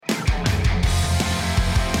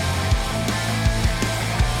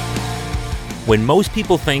When most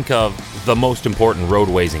people think of the most important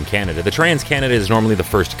roadways in Canada, the Trans-Canada is normally the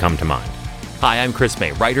first to come to mind. Hi, I'm Chris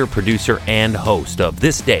May, writer, producer, and host of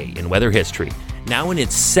This Day in Weather History, now in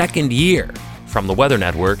its second year from the Weather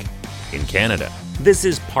Network in Canada. This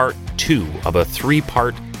is part 2 of a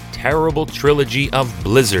 3-part terrible trilogy of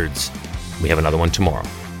blizzards. We have another one tomorrow.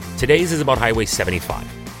 Today's is about Highway 75.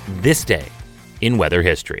 This Day in Weather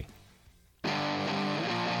History.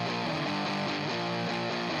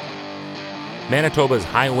 Manitoba's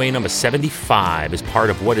Highway number 75 is part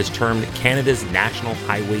of what is termed Canada's National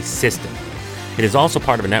Highway System. It is also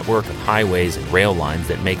part of a network of highways and rail lines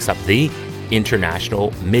that makes up the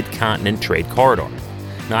International Mid-Continent Trade Corridor.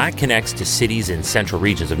 Now, that connects to cities in central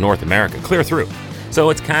regions of North America clear through.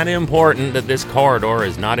 So it's kind of important that this corridor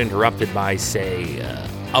is not interrupted by, say,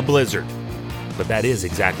 a blizzard. But that is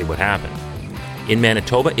exactly what happened. In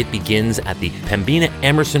Manitoba, it begins at the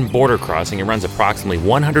Pembina-Emerson border crossing. It runs approximately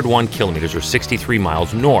 101 kilometers or 63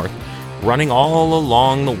 miles north, running all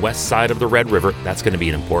along the west side of the Red River. That's going to be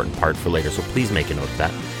an important part for later, so please make a note of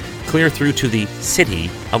that. Clear through to the city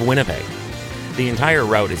of Winnipeg. The entire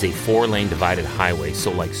route is a 4-lane divided highway, so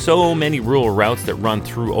like so many rural routes that run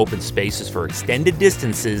through open spaces for extended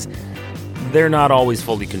distances, they're not always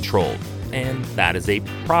fully controlled. And that is a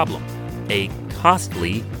problem. A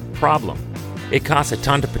costly problem. It costs a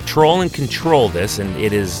ton to patrol and control this, and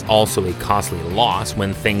it is also a costly loss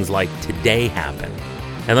when things like today happen.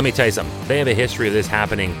 And let me tell you something, they have a history of this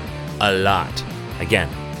happening a lot. Again,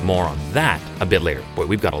 more on that a bit later. Boy,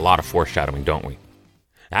 we've got a lot of foreshadowing, don't we?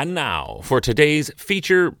 And now, for today's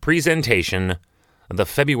feature presentation, the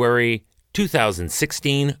February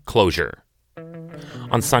 2016 closure.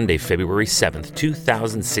 On Sunday, February 7th,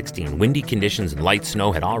 2016, windy conditions and light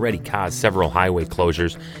snow had already caused several highway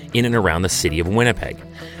closures in and around the city of Winnipeg.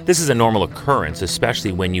 This is a normal occurrence,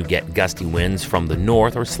 especially when you get gusty winds from the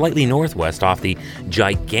north or slightly northwest off the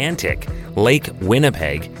gigantic Lake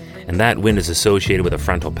Winnipeg, and that wind is associated with a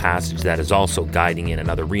frontal passage that is also guiding in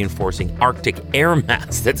another reinforcing Arctic air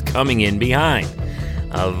mass that's coming in behind.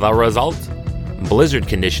 The result? Blizzard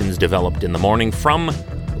conditions developed in the morning from,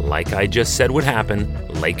 like I just said would happen,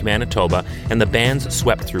 Lake Manitoba, and the bands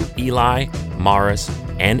swept through Ely, Morris,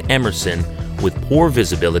 and Emerson with poor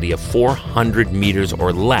visibility of 400 meters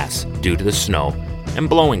or less due to the snow and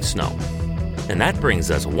blowing snow. And that brings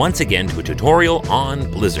us once again to a tutorial on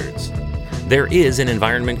blizzards. There is an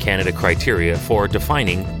Environment Canada criteria for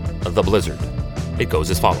defining the blizzard. It goes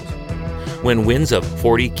as follows. When winds of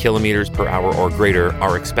 40 kilometers per hour or greater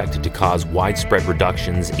are expected to cause widespread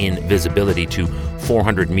reductions in visibility to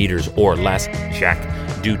 400 meters or less, check,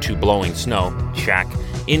 due to blowing snow, check,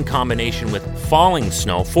 in combination with falling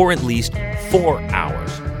snow for at least 4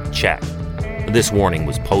 hours, check. This warning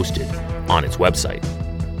was posted on its website.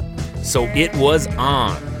 So it was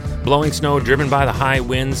on. Blowing snow driven by the high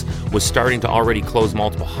winds was starting to already close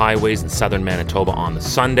multiple highways in southern Manitoba on the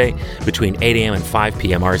Sunday. Between 8 a.m. and 5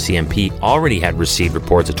 p.m., RCMP already had received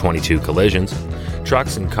reports of 22 collisions.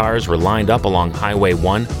 Trucks and cars were lined up along Highway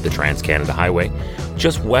 1, the Trans-Canada Highway,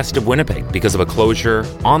 just west of Winnipeg because of a closure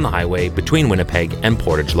on the highway between Winnipeg and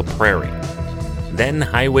Portage-La Prairie. Then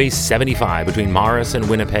Highway 75 between Morris and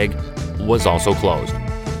Winnipeg was also closed.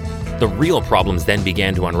 The real problems then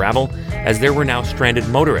began to unravel as there were now stranded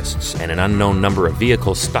motorists and an unknown number of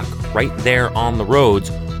vehicles stuck right there on the roads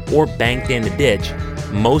or banked in a ditch,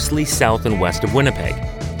 mostly south and west of Winnipeg.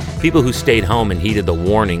 People who stayed home and heeded the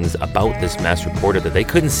warnings about this mess reported that they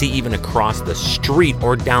couldn't see even across the street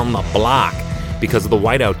or down the block because of the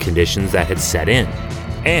whiteout conditions that had set in.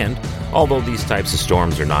 And although these types of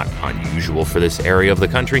storms are not unusual for this area of the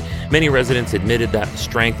country, many residents admitted that the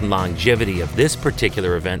strength and longevity of this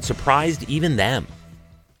particular event surprised even them.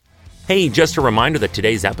 Hey, just a reminder that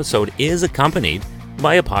today's episode is accompanied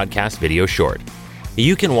by a podcast video short.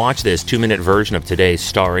 You can watch this 2-minute version of today's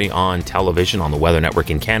story on television on the Weather Network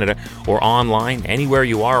in Canada or online anywhere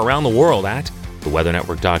you are around the world at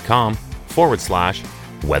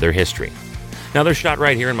theweathernetwork.com/weather history. Now, they're shot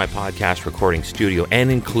right here in my podcast recording studio and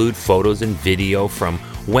include photos and video from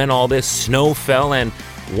when all this snow fell and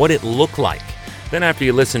what it looked like. Then after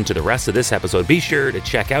you listen to the rest of this episode, be sure to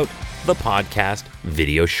check out the podcast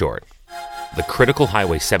video short. The critical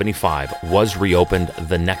Highway 75 was reopened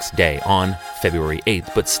the next day on February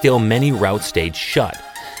 8th, but still many routes stayed shut.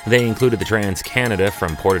 They included the Trans-Canada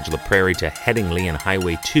from Portage-La Prairie to Headingley and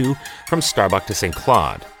Highway 2 from Starbuck to St.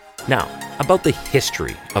 Claude. Now, about the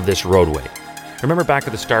history of this roadway. Remember back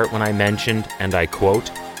at the start when I mentioned, and I quote,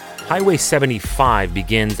 Highway 75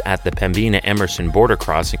 begins at the Pembina-Emerson border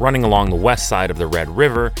crossing running along the west side of the Red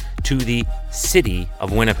River to the city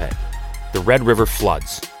of Winnipeg. The Red River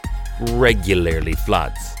floods, regularly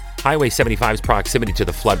floods. Highway 75's proximity to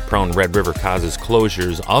the flood-prone Red River causes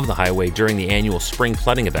closures of the highway during the annual spring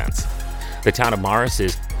flooding events. The town of Morris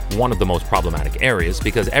is one of the most problematic areas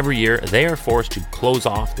because every year they are forced to close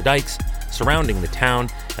off the dikes surrounding the town,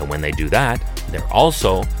 and when they do that, they're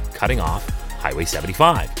also cutting off Highway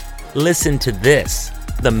 75. Listen to this.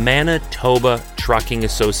 The Manitoba Trucking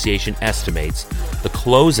Association estimates the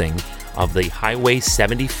closing of the Highway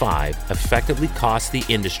 75 effectively costs the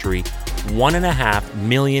industry $1.5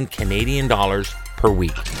 million Canadian dollars per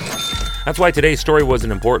week. That's why today's story was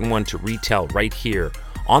an important one to retell right here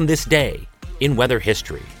on this day in weather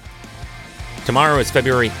history. Tomorrow is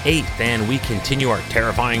February 8th, and we continue our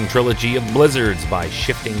terrifying trilogy of blizzards by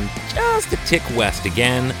shifting just a tick west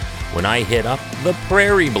again when I hit up the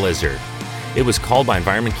Prairie Blizzard. It was called by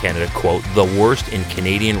Environment Canada, quote, the worst in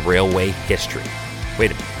Canadian railway history.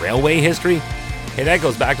 Wait a minute, railway history? Hey, that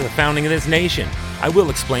goes back to the founding of this nation. I will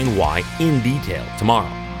explain why in detail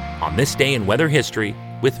tomorrow on This Day in Weather History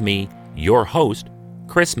with me, your host,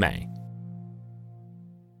 Chris May.